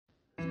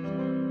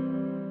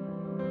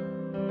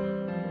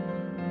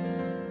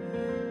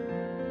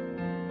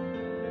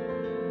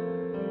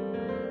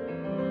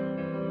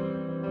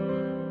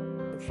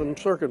some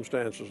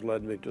circumstances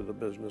led me to the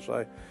business.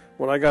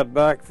 When I got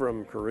back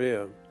from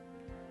Korea,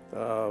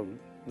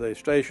 they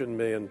stationed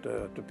me in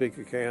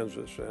Topeka,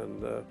 Kansas,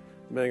 and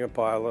being a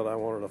pilot, I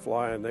wanted to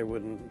fly, and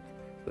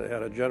they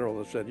had a general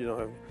that said, you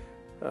know,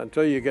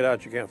 until you get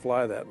out, you can't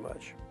fly that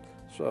much.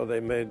 So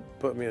they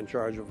put me in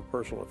charge of a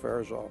personal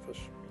affairs office.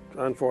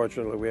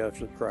 Unfortunately, we had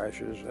some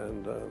crashes,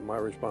 and my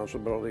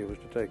responsibility was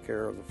to take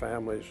care of the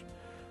families.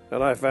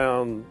 And I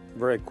found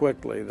very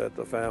quickly that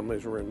the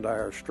families were in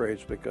dire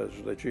straits because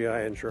the GI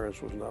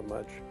insurance was not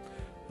much,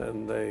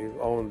 and they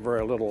owned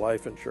very little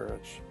life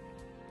insurance.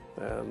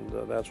 And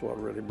that's what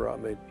really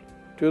brought me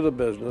to the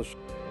business.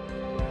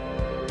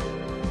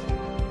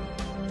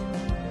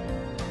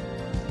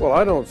 Well,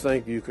 I don't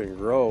think you can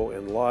grow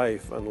in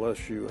life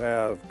unless you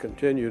have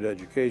continued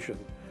education.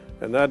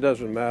 And that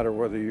doesn't matter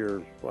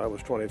whether I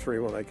was 23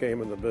 when I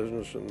came in the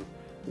business, and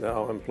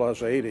now I'm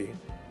plus 80.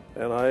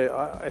 And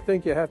I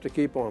think you have to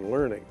keep on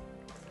learning.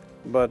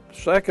 But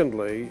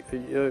secondly,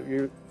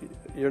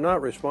 you're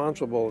not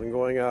responsible in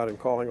going out and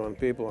calling on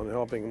people and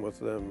helping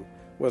them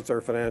with their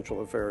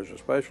financial affairs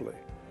especially,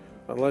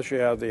 unless you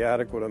have the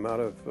adequate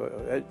amount of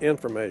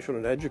information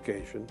and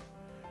education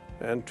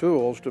and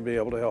tools to be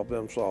able to help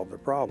them solve their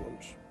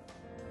problems.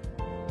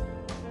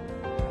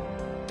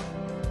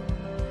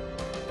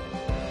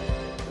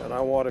 And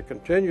I want to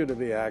continue to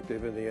be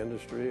active in the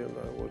industry and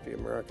with the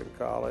American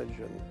College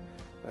and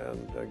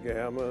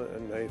GAMA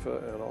and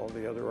NAFA and all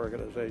the other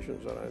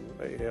organizations that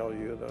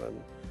ALU that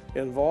I'm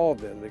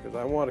involved in, because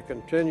I want to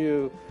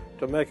continue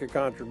to make a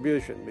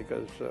contribution,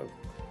 because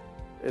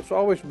it's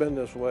always been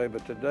this way,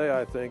 but today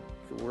I think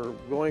we're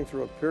going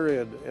through a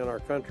period in our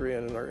country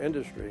and in our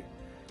industry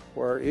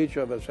where each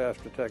of us has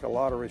to take a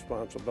lot of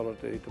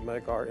responsibility to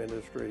make our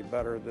industry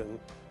better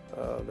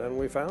than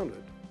we found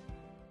it.